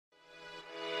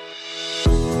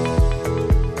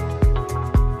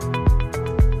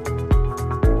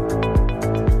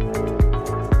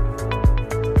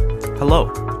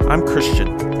I'm Christian,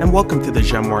 and welcome to the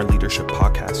Jamoir Leadership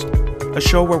Podcast, a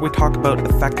show where we talk about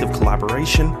effective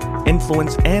collaboration,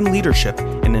 influence, and leadership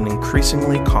in an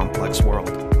increasingly complex world.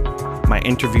 My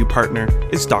interview partner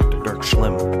is Dr. Dirk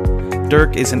Schlimm.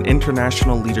 Dirk is an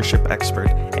international leadership expert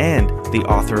and the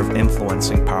author of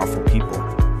Influencing Powerful People.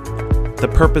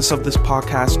 The purpose of this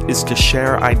podcast is to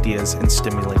share ideas and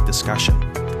stimulate discussion,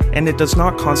 and it does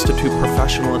not constitute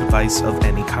professional advice of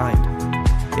any kind.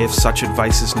 If such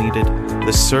advice is needed,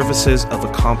 the services of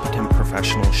a competent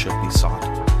professional should be sought.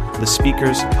 The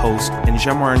speakers, host, and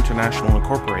Jamoir International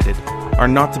Incorporated are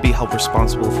not to be held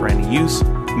responsible for any use,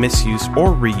 misuse,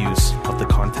 or reuse of the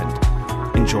content.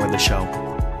 Enjoy the show.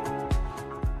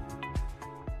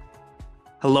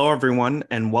 Hello, everyone,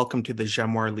 and welcome to the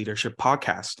Jamoir Leadership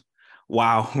Podcast.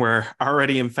 Wow, we're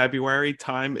already in February.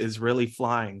 Time is really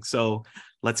flying. So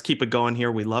let's keep it going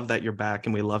here. We love that you're back,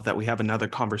 and we love that we have another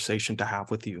conversation to have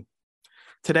with you.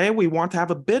 Today, we want to have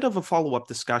a bit of a follow-up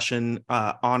discussion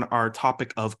on our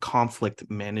topic of conflict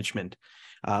management.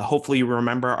 Hopefully, you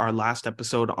remember our last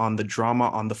episode on the drama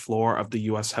on the floor of the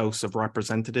U.S. House of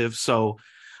Representatives. So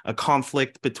a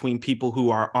conflict between people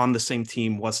who are on the same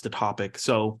team was the topic.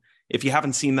 So if you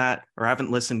haven't seen that or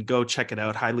haven't listened, go check it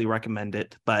out. Highly recommend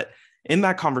it. But in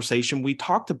that conversation, we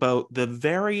talked about the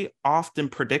very often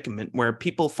predicament where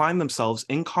people find themselves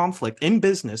in conflict in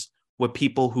business with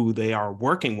people who they are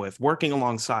working with, working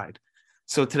alongside.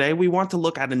 So today we want to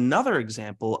look at another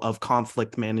example of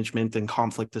conflict management and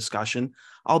conflict discussion,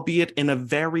 albeit in a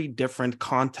very different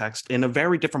context, in a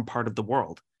very different part of the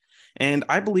world. And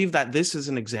I believe that this is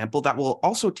an example that will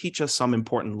also teach us some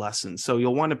important lessons. So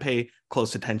you'll want to pay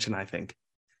close attention, I think.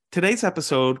 Today's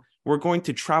episode, we're going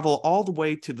to travel all the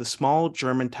way to the small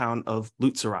German town of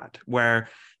Lutzerath, where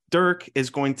Dirk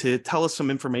is going to tell us some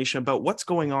information about what's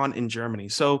going on in Germany.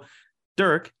 So,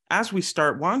 Dirk, as we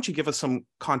start, why don't you give us some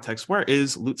context? Where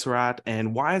is Lutzerath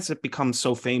and why has it become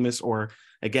so famous, or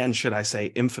again, should I say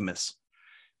infamous?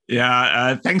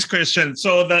 Yeah, thanks, Christian.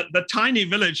 So the tiny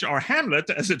village or hamlet,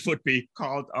 as it would be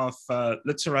called, of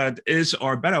Lutzerath is,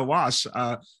 or better was,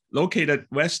 located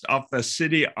west of the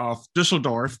city of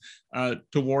Düsseldorf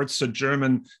towards the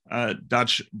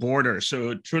German-Dutch border.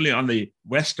 So truly on the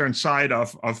western side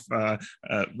of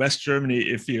West Germany,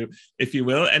 if you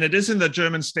will. And it is in the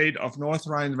German state of North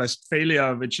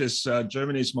Rhine-Westphalia, which is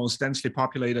Germany's most densely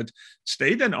populated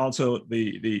state and also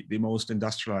the most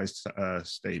industrialized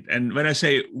state. And when I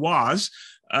say was,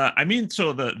 I mean,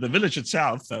 so the village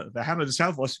itself, the hamlet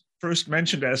itself was first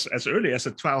mentioned as early as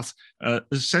the 12th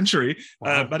century,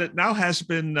 wow. But it now has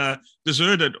been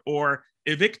deserted or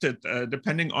evicted,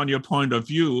 depending on your point of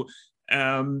view,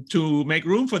 to make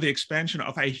room for the expansion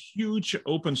of a huge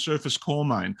open surface coal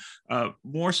mine,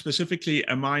 more specifically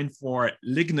a mine for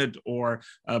lignite or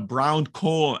brown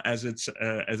coal, as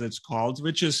it's called,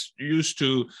 which is used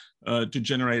to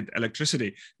generate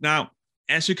electricity. Now,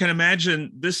 as you can imagine,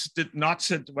 this did not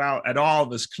sit well at all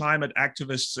with climate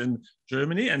activists in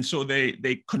Germany, and so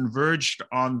they converged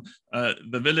on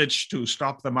the village to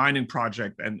stop the mining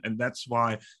project, and that's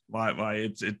why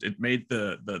it made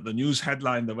the news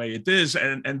headline the way it is,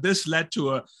 and this led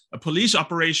to a police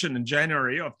operation in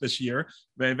January of this year,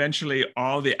 where eventually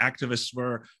all the activists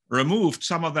were removed,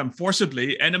 some of them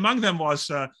forcibly, and among them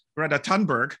was Greta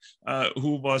Thunberg,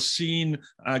 who was seen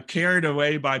carried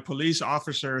away by police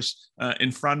officers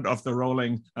in front of the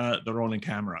rolling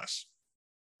cameras.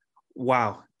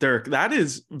 Wow, Dirk, that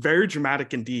is very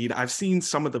dramatic indeed. I've seen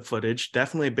some of the footage,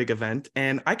 definitely a big event.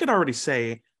 And I could already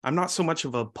say I'm not so much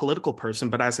of a political person,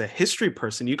 but as a history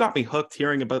person, you got me hooked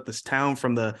hearing about this town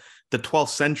from the 12th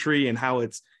century and how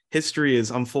its history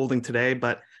is unfolding today.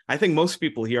 But I think most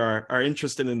people here are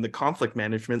interested in the conflict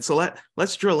management. So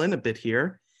let's drill in a bit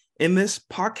here. In this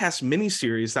podcast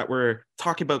mini-series that we're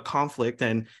talking about conflict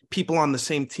and people on the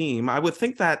same team, I would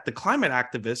think that the climate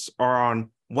activists are on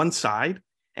one side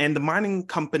and the mining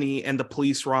company and the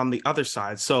police were on the other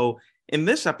side. So in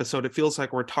this episode, it feels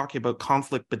like we're talking about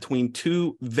conflict between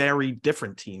two very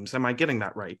different teams. Am I getting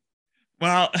that right?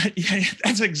 Well, yeah,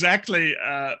 that's exactly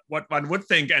what one would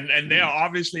think, and there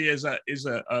obviously is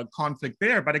a conflict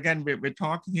there. But again, we're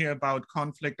talking here about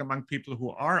conflict among people who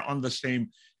are on the same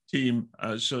team,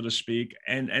 so to speak,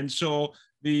 and so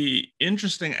the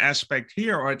interesting aspect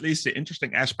here, or at least the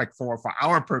interesting aspect for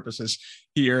our purposes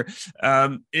here,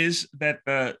 is that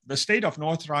the state of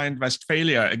North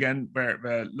Rhine-Westphalia, again, where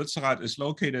Lutzerath is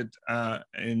located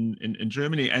in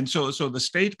Germany, and so the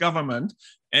state government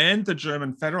and the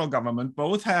German federal government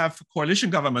both have coalition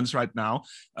governments right now,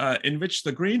 in which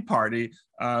the Green Party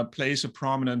plays a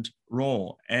prominent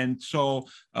role. And so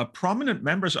prominent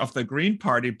members of the Green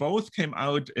Party both came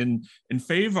out in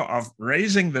favor of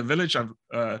raising the village of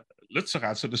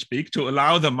Lutzerath, so to speak, to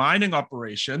allow the mining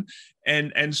operation.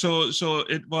 And so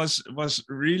it was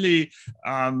really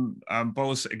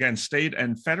both, again, state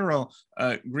and federal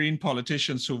green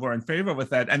politicians who were in favor with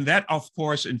that. And that, of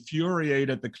course,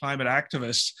 infuriated the climate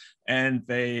activists. And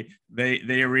they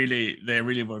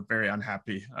really were very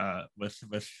unhappy with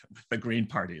the Green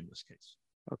Party in this case.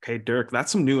 Okay, Dirk,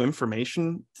 that's some new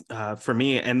information for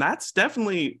me. And that's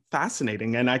definitely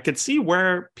fascinating. And I could see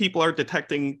where people are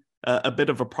detecting a bit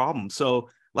of a problem. So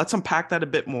let's unpack that a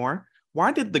bit more.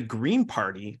 Why did the Green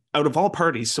Party, out of all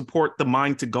parties, support the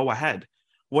mine to go ahead?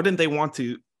 Wouldn't they want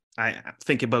to, I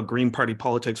think about Green Party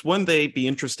politics, wouldn't they be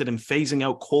interested in phasing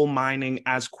out coal mining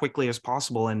as quickly as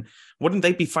possible? And wouldn't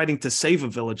they be fighting to save a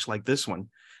village like this one?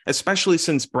 Especially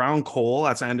since brown coal,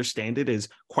 as I understand it, is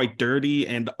quite dirty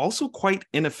and also quite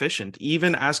inefficient,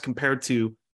 even as compared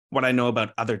to what I know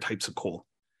about other types of coal.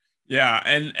 Yeah,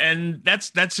 and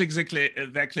that's exactly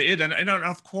it. And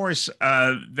of course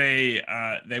they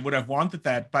would have wanted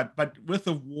that, but with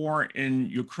the war in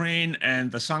Ukraine and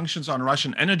the sanctions on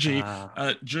Russian energy,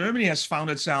 Germany has found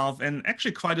itself in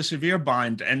actually quite a severe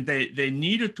bind, and they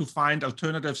needed to find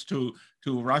alternatives to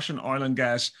Russian oil and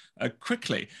gas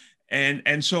quickly.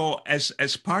 And so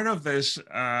as part of this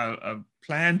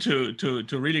plan to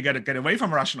really get away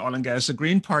from Russian oil and gas, the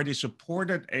Green Party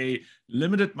supported a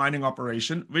limited mining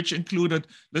operation, which included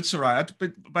Lutzerath,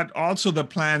 but also the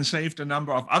plan saved a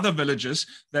number of other villages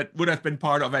that would have been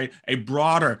part of a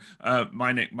broader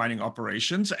mining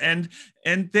operations. And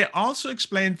they also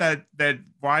explained that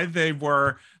why they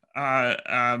were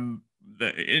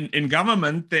in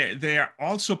government, they are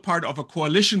also part of a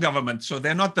coalition government. So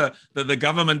they're not the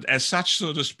government as such,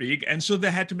 so to speak. And so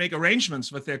they had to make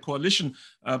arrangements with their coalition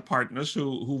partners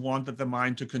who wanted the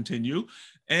mine to continue.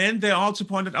 And they also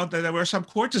pointed out that there were some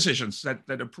court decisions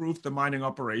that approved the mining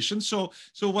operation. So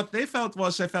what they felt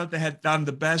they had done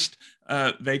the best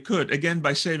they could, again,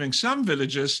 by saving some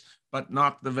villages, but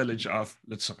not the village of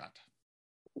Lutzerath.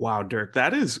 Wow, Dirk,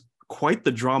 that is quite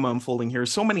the drama unfolding here.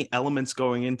 So many elements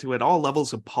going into it, all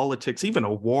levels of politics, even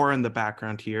a war in the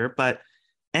background here. But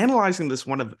analyzing this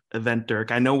one event,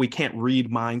 Dirk, I know we can't read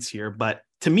minds here, but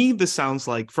to me, this sounds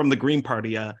like, from the Green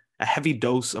Party, a heavy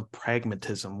dose of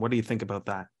pragmatism. What do you think about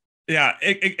that? Yeah,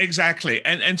 exactly.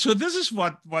 And so this is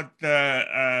what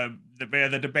where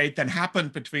the debate then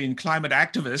happened between climate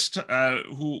activists,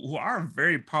 who are a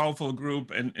very powerful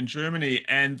group in Germany,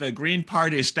 and the Green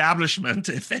Party establishment,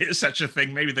 if there is such a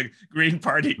thing. Maybe the Green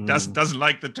Party doesn't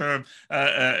like the term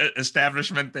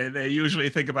establishment. They usually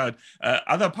think about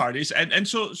other parties. And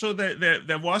so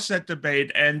there was that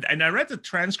debate. And I read the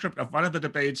transcript of one of the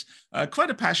debates,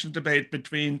 quite a passionate debate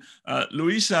between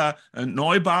Luisa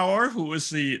Neubauer, who is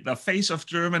the face of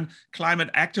German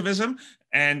climate activism,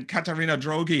 and Katharina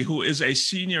Drogi, who is a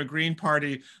senior Green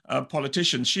Party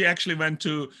politician. She actually went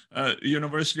to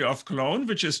University of Cologne,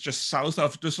 which is just south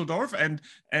of Düsseldorf,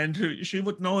 and she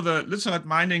would know the Lutzerath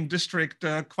mining district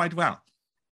quite well.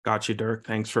 Got you, Dirk.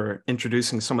 Thanks for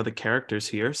introducing some of the characters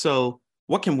here. So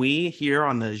what can we here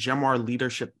on the Jamoir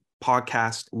Leadership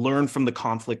podcast learn from the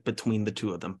conflict between the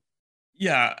two of them?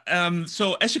 Yeah.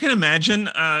 So as you can imagine,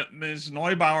 Ms.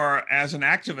 Neubauer, as an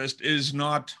activist, is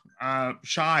not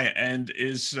shy and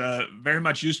is very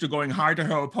much used to going hard to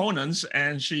her opponents.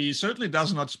 And she certainly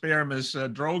does not spare Ms.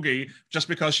 Drogi just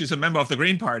because she's a member of the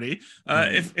Green Party.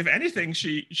 If anything,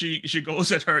 she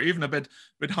goes at her even a bit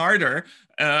harder.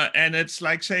 And it's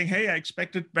like saying, hey, I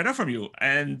expected better from you.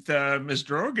 And Ms.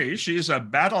 Drogi, she's a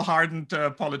battle-hardened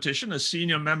politician, a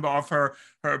senior member of her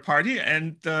party,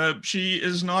 and she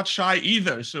is not shy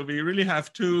either. So we really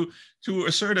have two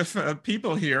assertive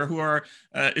people here who are,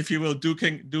 if you will,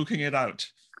 duking it out.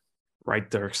 Right,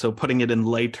 Dirk. So putting it in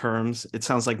lay terms, it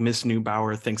sounds like Miss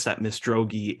Neubauer thinks that Miss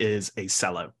Drogi is a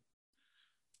sellout.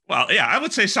 Well, yeah, I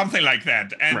would say something like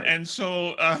that. And right. And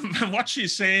so what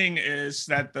she's saying is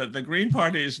that the Green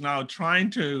Party is now trying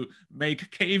to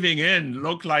make caving in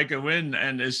look like a win,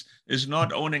 and is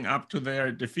not owning up to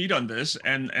their defeat on this.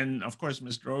 And of course,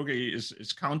 Ms. Drogi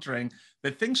is countering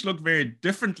that things look very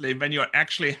differently when you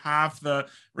actually have the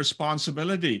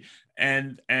responsibility,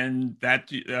 and that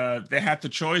they had the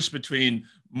choice between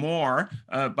more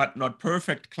but not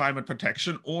perfect climate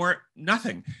protection or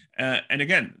nothing. And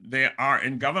again, they are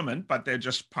in government, but they're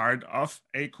just part of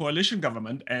a coalition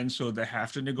government. And so they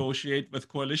have to negotiate with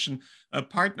coalition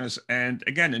partners. And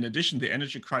again, in addition, the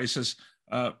energy crisis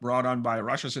brought on by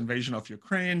Russia's invasion of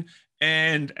Ukraine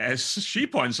And as she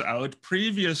points out,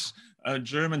 previous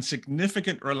German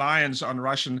significant reliance on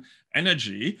Russian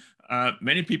energy,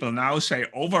 many people now say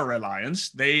over-reliance,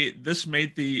 this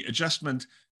made the adjustment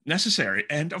necessary.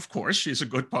 And of course, she's a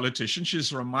good politician.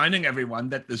 She's reminding everyone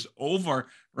that this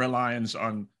over-reliance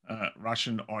on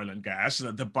Russian oil and gas,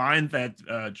 the bind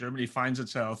that Germany finds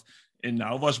itself in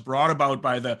now, was brought about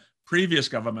by the previous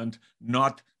government,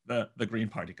 not the Green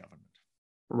Party government.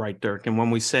 Right, Dirk. And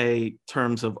when we say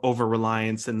terms of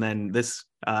over-reliance and then this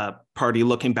party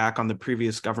looking back on the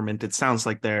previous government, it sounds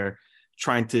like they're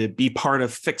trying to be part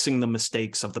of fixing the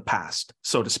mistakes of the past,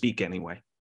 so to speak, anyway.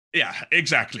 Yeah,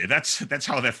 exactly. That's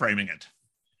how they're framing it.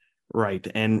 Right.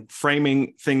 And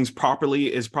framing things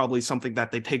properly is probably something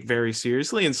that they take very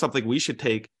seriously and something we should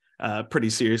take pretty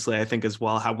seriously, I think, as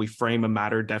well. How we frame a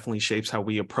matter definitely shapes how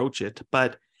we approach it.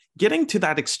 But getting to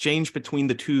that exchange between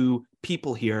the two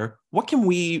people here, what can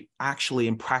we actually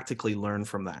and practically learn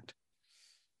from that?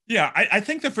 Yeah, I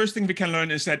think the first thing we can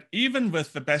learn is that even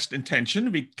with the best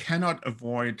intention, we cannot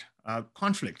avoid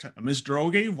conflict. Ms.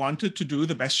 Droege wanted to do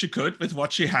the best she could with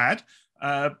what she had,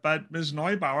 but Ms.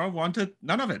 Neubauer wanted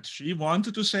none of it. She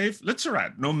wanted to save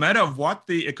Lutzerath, no matter what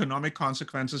the economic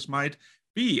consequences might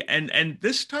be. And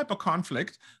this type of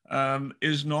conflict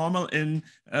is normal in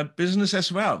business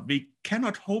as well. We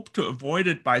cannot hope to avoid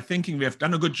it by thinking we have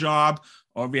done a good job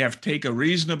or we have taken a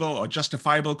reasonable or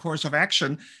justifiable course of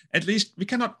action. At least we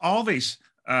cannot always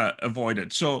avoid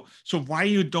it. So why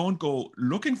you don't go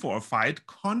looking for a fight,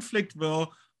 conflict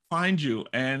will find you.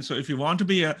 And so if you want to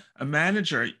be a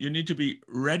manager, you need to be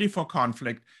ready for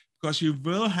conflict, because you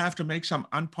will have to make some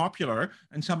unpopular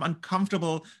and some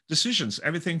uncomfortable decisions.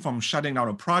 Everything from shutting down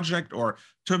a project or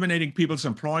terminating people's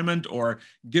employment or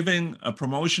giving a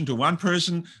promotion to one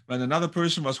person when another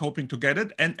person was hoping to get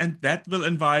it. And that will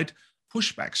invite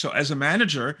pushback. So as a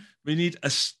manager, we need a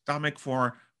stomach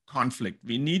for conflict.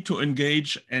 We need to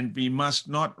engage and we must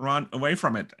not run away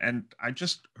from it. And I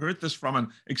just heard this from an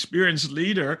experienced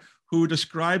leader who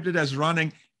described it as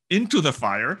running into the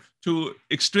fire to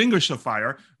extinguish the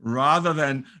fire rather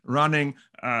than running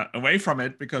away from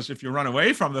it, because if you run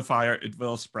away from the fire, it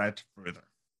will spread further.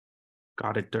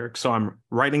 Got it, Dirk. So I'm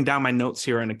writing down my notes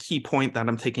here, and a key point that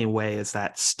I'm taking away is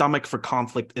that stomach for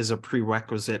conflict is a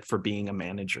prerequisite for being a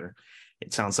manager.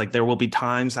 It sounds like there will be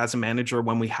times as a manager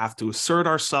when we have to assert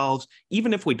ourselves,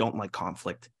 even if we don't like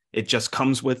conflict. It just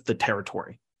comes with the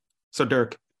territory. So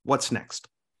Dirk, what's next?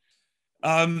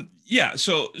 So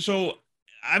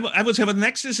I would say what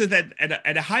next is that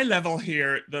at a high level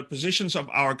here, the positions of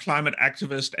our climate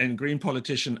activist and green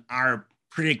politician are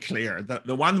pretty clear.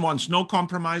 The one wants no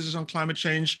compromises on climate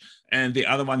change, and the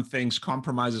other one thinks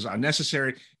compromises are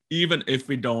necessary, even if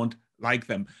we don't like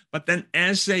them. But then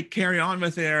as they carry on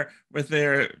with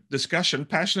their discussion,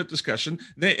 passionate discussion,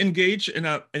 they engage in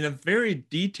a very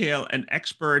detailed and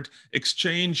expert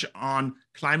exchange on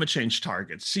climate change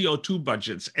targets, CO2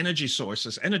 budgets, energy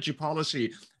sources, energy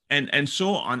policy, and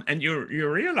so on. And you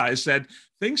realize that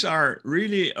things are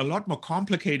really a lot more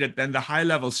complicated than the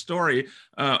high-level story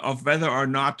of whether or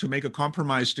not to make a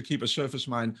compromise to keep a surface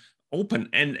mine open.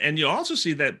 And you also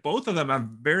see that both of them are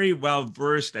very well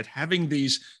versed at having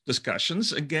these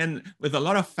discussions, again, with a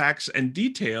lot of facts and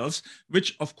details,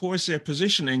 which of course they're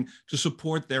positioning to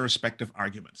support their respective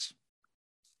arguments.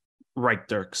 Right,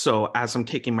 Dirk. So as I'm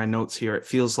taking my notes here, it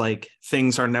feels like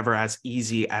things are never as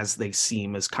easy as they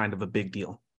seem is kind of a big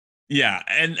deal. Yeah,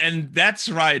 and that's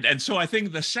right. And so I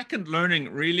think the second learning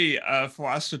really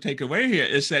for us to take away here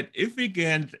is that if we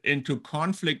get into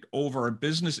conflict over a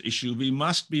business issue, we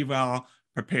must be well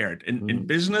prepared. In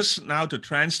business now, to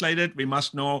translate it, we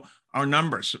must know our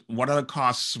numbers. What are the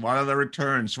costs? What are the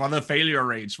returns? What are the failure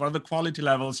rates? What are the quality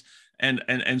levels?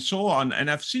 And so on.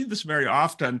 And I've seen this very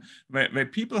often where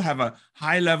people have a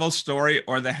high level story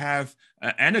or they have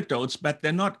anecdotes, but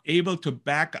they're not able to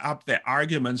back up their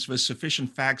arguments with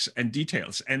sufficient facts and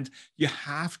details. And you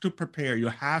have to prepare, you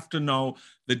have to know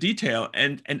the detail.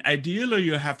 And ideally,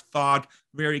 you have thought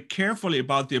very carefully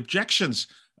about the objections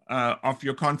of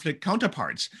your conflict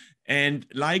counterparts. And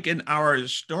like in our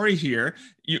story here,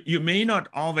 you may not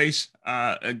always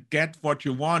get what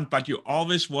you want, but you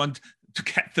always want to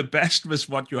get the best with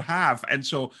what you have. And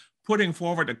so putting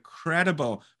forward a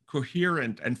credible,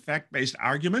 coherent, and fact-based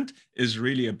argument is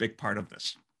really a big part of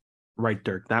this. Right,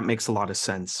 Dirk. That makes a lot of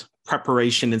sense.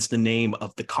 Preparation is the name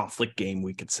of the conflict game,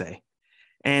 we could say.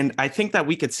 And I think that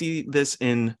we could see this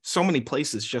in so many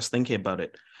places, just thinking about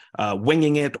it.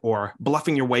 Winging it or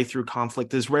bluffing your way through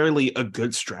conflict is rarely a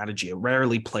good strategy. It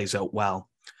rarely plays out well.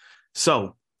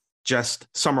 So just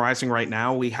summarizing right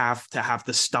now, we have to have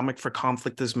the stomach for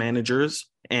conflict as managers.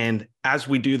 And as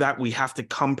we do that, we have to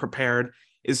come prepared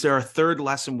Is there a third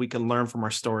lesson we can learn from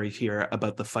our story here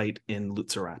about the fight in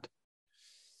Lutzerath?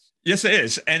 Yes, it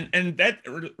is. And that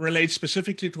relates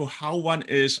specifically to how one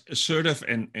is assertive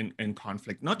in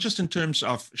conflict, not just in terms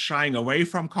of shying away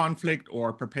from conflict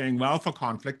or preparing well for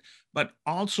conflict, but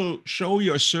also show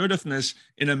your assertiveness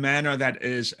in a manner that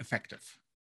is effective.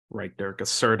 Right, Dirk,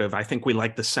 assertive. I think we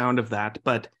like the sound of that,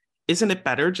 but isn't it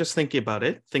better, just thinking about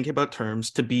it, thinking about terms,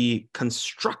 to be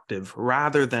constructive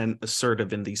rather than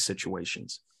assertive in these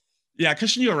situations? Yeah,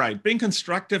 Christian, you're right. Being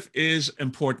constructive is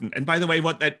important. And by the way,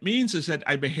 what that means is that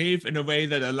I behave in a way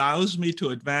that allows me to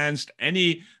advance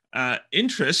any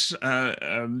interests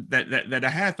that I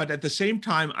have, but at the same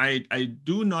time, I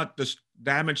do not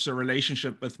damage the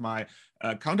relationship with my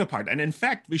counterpart. And in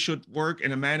fact, we should work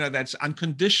in a manner that's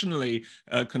unconditionally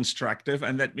constructive,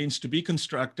 and that means to be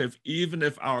constructive even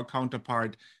if our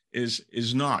counterpart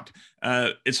is not.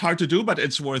 It's hard to do, but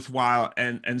it's worthwhile,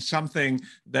 and something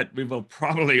that we will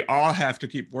probably all have to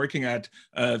keep working at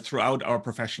throughout our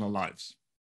professional lives.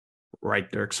 Right,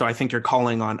 Dirk. So I think you're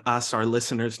calling on us, our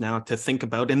listeners, now to think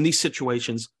about in these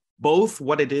situations, both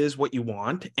what it is, what you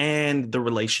want, and the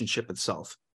relationship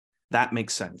itself. That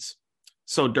makes sense.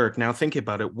 So Dirk, now thinking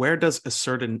about it, where does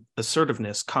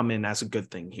assertiveness come in as a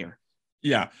good thing here?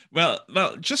 Yeah, well,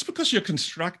 just because you're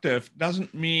constructive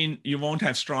doesn't mean you won't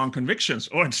have strong convictions,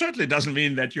 or it certainly doesn't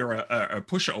mean that you're a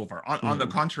pushover. On the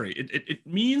contrary, it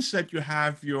means that you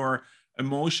have your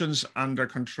emotions under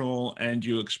control and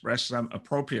you express them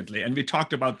appropriately. And we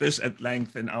talked about this at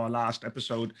length in our last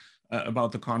episode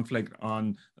about the conflict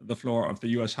on the floor of the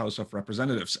U.S. House of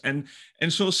Representatives. And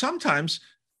so sometimes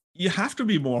you have to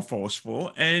be more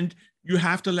forceful, and you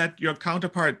have to let your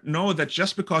counterpart know that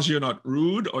just because you're not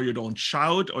rude or you don't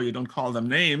shout or you don't call them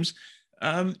names,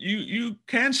 you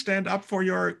can stand up for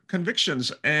your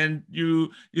convictions, and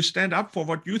you stand up for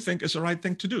what you think is the right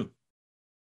thing to do.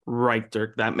 Right,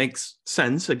 Dirk. That makes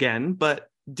sense again. But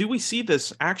do we see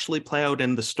this actually play out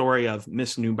in the story of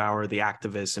Miss Neubauer, the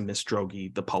activist, and Miss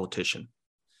Droege, the politician?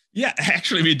 Yeah,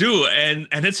 actually we do. And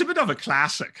it's a bit of a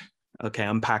classic. Okay,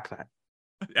 unpack that.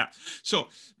 Yeah. So,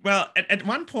 well, at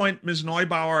one point, Ms.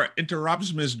 Neubauer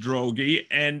interrupts Ms. Droege,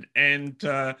 and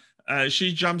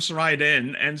she jumps right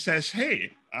in and says,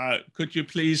 "Hey, could you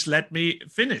please let me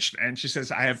finish?" And she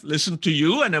says, "I have listened to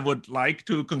you, and I would like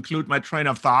to conclude my train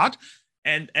of thought."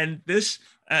 And this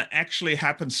actually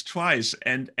happens twice.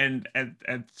 And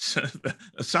at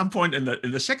some point in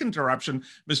the second interruption,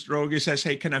 Ms. Droege says,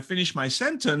 "Hey, can I finish my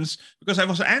sentence? Because I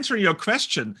was answering your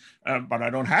question, but I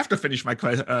don't have to finish my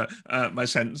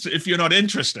sentence if you're not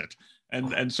interested."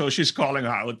 And so she's calling her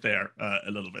out there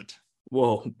a little bit.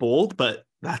 Whoa, bold, but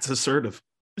that's assertive.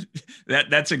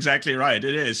 That's exactly right.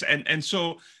 It is. And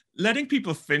so letting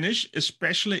people finish,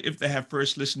 especially if they have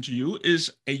first listened to you,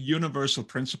 is a universal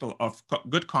principle of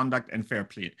good conduct and fair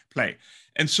play.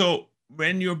 And so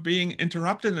when you're being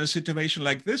interrupted in a situation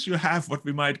like this, you have what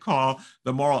we might call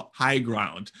the moral high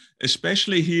ground,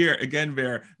 especially here, again,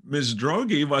 where Ms.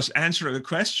 Droege was answering a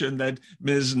question that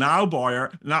Ms. Neubauer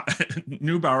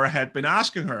had been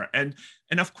asking her. And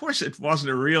of course, it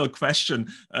wasn't a real question,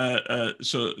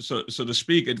 so to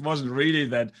speak. It wasn't really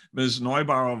that Ms.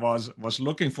 Neubauer was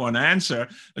looking for an answer.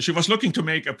 She was looking to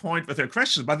make a point with her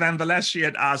question, but nonetheless, she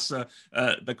had asked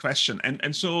the question.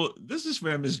 And so this is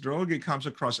where Ms. Droege comes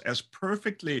across as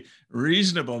perfectly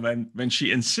reasonable when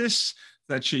she insists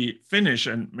that she finish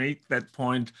and make that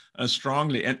point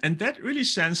strongly. And that really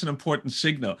sends an important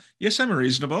signal. Yes, I'm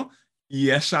reasonable.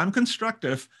 Yes, I'm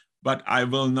constructive, but I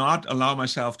will not allow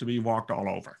myself to be walked all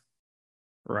over.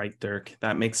 Right, Dirk.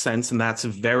 That makes sense. And that's a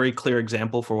very clear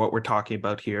example for what we're talking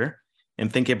about here.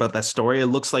 And thinking about that story, it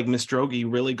looks like Miss Droege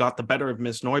really got the better of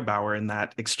Miss Neubauer in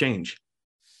that exchange.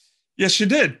 Yes, she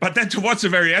did. But then towards the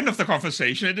very end of the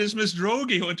conversation, it is Miss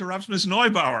Droege who interrupts Miss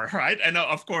Neubauer, right? And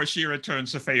of course, she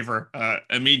returns the favor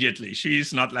immediately.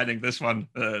 She's not letting this one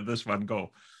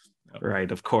go.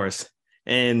 Right, of course.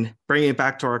 And bringing it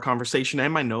back to our conversation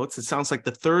and my notes, it sounds like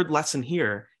the third lesson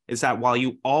here is that while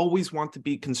you always want to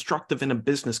be constructive in a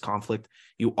business conflict,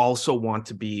 you also want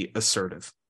to be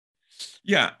assertive.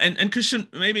 Yeah, and Christian,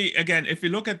 maybe again, if we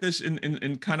look at this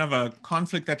in kind of a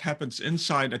conflict that happens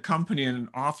inside a company, and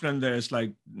often there's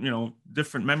like,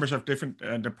 different members of different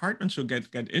departments who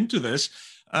get into this.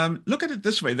 Look at it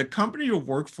this way: the company you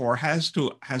work for has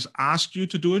asked you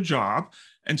to do a job.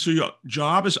 And so your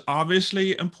job is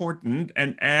obviously important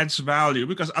and adds value,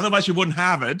 because otherwise you wouldn't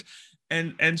have it.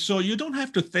 And so you don't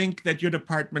have to think that your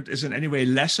department is in any way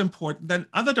less important than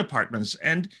other departments.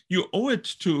 And you owe it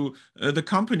to the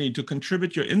company to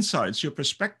contribute your insights, your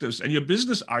perspectives, and your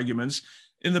business arguments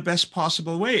in the best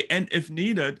possible way, and if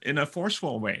needed, in a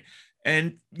forceful way.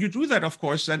 And you do that, of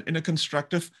course, then in a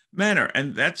constructive manner.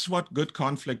 And that's what good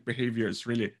conflict behavior is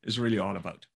really all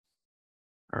about.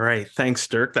 All right. Thanks,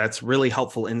 Dirk. That's really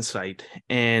helpful insight.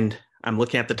 And I'm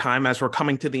looking at the time as we're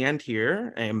coming to the end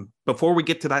here. And before we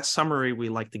get to that summary we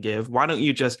like to give, why don't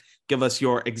you just give us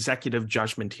your executive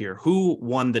judgment here? Who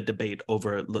won the debate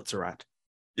over Lutzerath?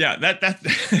 Yeah, that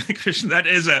Christian, that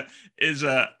is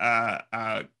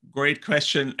a great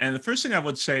question. And the first thing I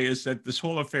would say is that this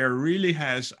whole affair really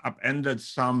has upended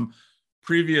some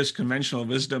previous conventional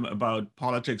wisdom about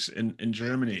politics in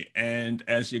Germany. And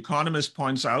as The Economist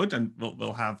points out, and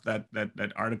we'll have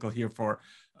that article here for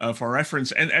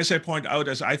reference. And as I point out,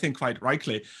 as I think quite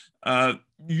rightly,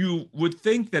 you would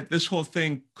think that this whole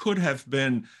thing could have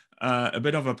been a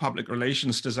bit of a public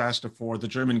relations disaster for the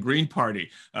German Green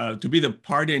Party, to be the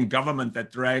party in government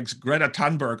that drags Greta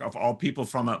Thunberg, of all people,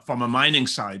 from a mining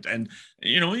site. And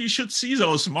you should see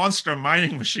those monster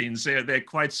mining machines. They're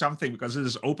quite something, because it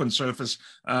is open surface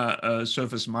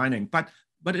mining.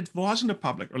 But it wasn't a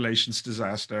public relations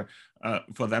disaster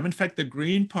for them. In fact, the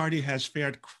Green Party has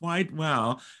fared quite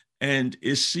well and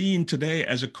is seen today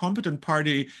as a competent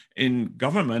party in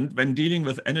government when dealing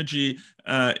with energy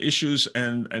issues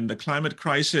and the climate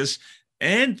crisis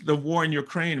and the war in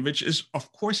Ukraine, which is,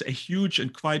 of course, a huge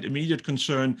and quite immediate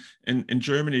concern in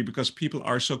Germany because people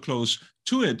are so close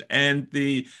to it. And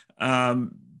the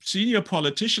senior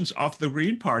politicians of the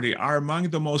Green Party are among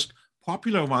the most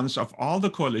popular ones of all the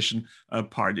coalition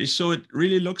parties. So it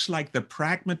really looks like the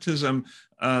pragmatism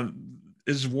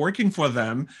is working for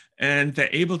them, and they're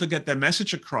able to get their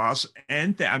message across,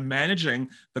 and they are managing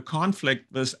the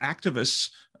conflict with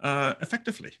activists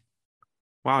effectively.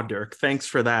 Wow, Dirk, thanks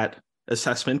for that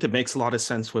assessment. It makes a lot of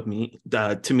sense with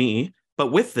to me.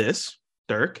 But with this,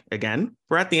 Dirk, again,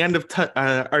 we're at the end of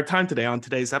our time today on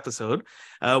today's episode,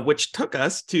 which took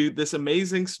us to this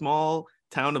amazing small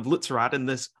town of Lutzerath and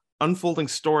this unfolding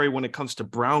story when it comes to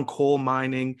brown coal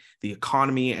mining, the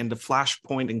economy, and the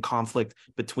flashpoint in conflict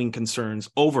between concerns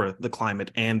over the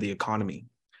climate and the economy.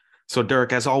 So,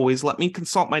 Dirk, as always, let me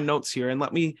consult my notes here and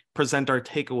let me present our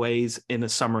takeaways in a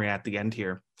summary at the end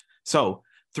here. So,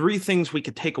 3 things we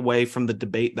could take away from the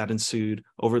debate that ensued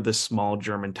over this small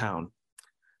German town.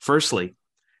 Firstly,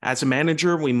 as a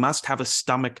manager, we must have a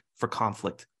stomach for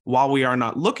conflict. While we are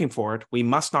not looking for it, we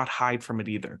must not hide from it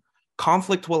either.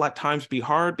 Conflict will at times be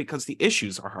hard because the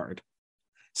issues are hard.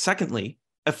 Secondly,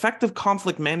 effective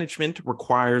conflict management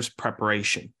requires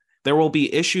preparation. There will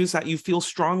be issues that you feel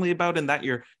strongly about and that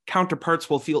your counterparts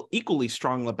will feel equally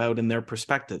strong about in their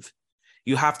perspective.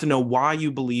 You have to know why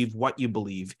you believe what you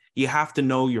believe. You have to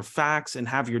know your facts and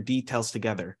have your details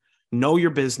together. Know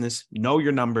your business, know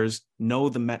your numbers, know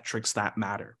the metrics that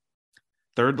matter.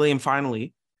 Thirdly, and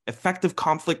finally, effective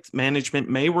conflict management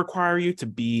may require you to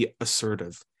be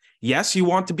assertive. Yes, you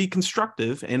want to be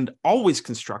constructive and always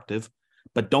constructive,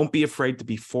 but don't be afraid to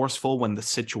be forceful when the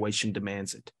situation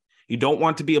demands it. You don't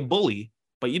want to be a bully,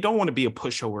 but you don't want to be a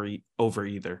pushover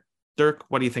either. Dirk,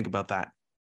 what do you think about that?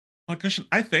 Well, Christian,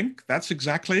 I think that's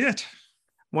exactly it.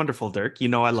 Wonderful, Dirk.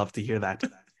 I love to hear that.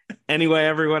 Anyway,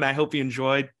 everyone, I hope you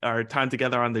enjoyed our time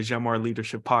together on the Jamoir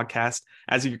Leadership Podcast.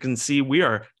 As you can see, we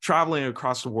are traveling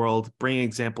across the world, bringing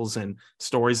examples and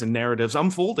stories and narratives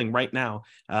unfolding right now,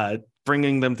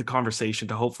 bringing them to conversation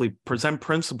to hopefully present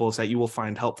principles that you will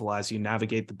find helpful as you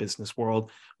navigate the business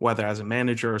world, whether as a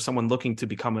manager or someone looking to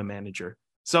become a manager.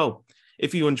 So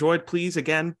if you enjoyed, please,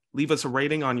 again, leave us a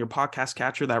rating on your podcast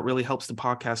catcher. That really helps the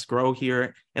podcast grow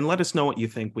here. And let us know what you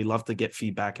think. We love to get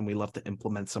feedback and we love to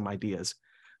implement some ideas.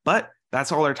 But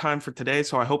that's all our time for today.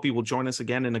 So I hope you will join us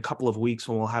again in a couple of weeks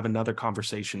when we'll have another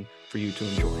conversation for you to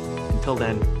enjoy. Until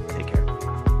then, take care.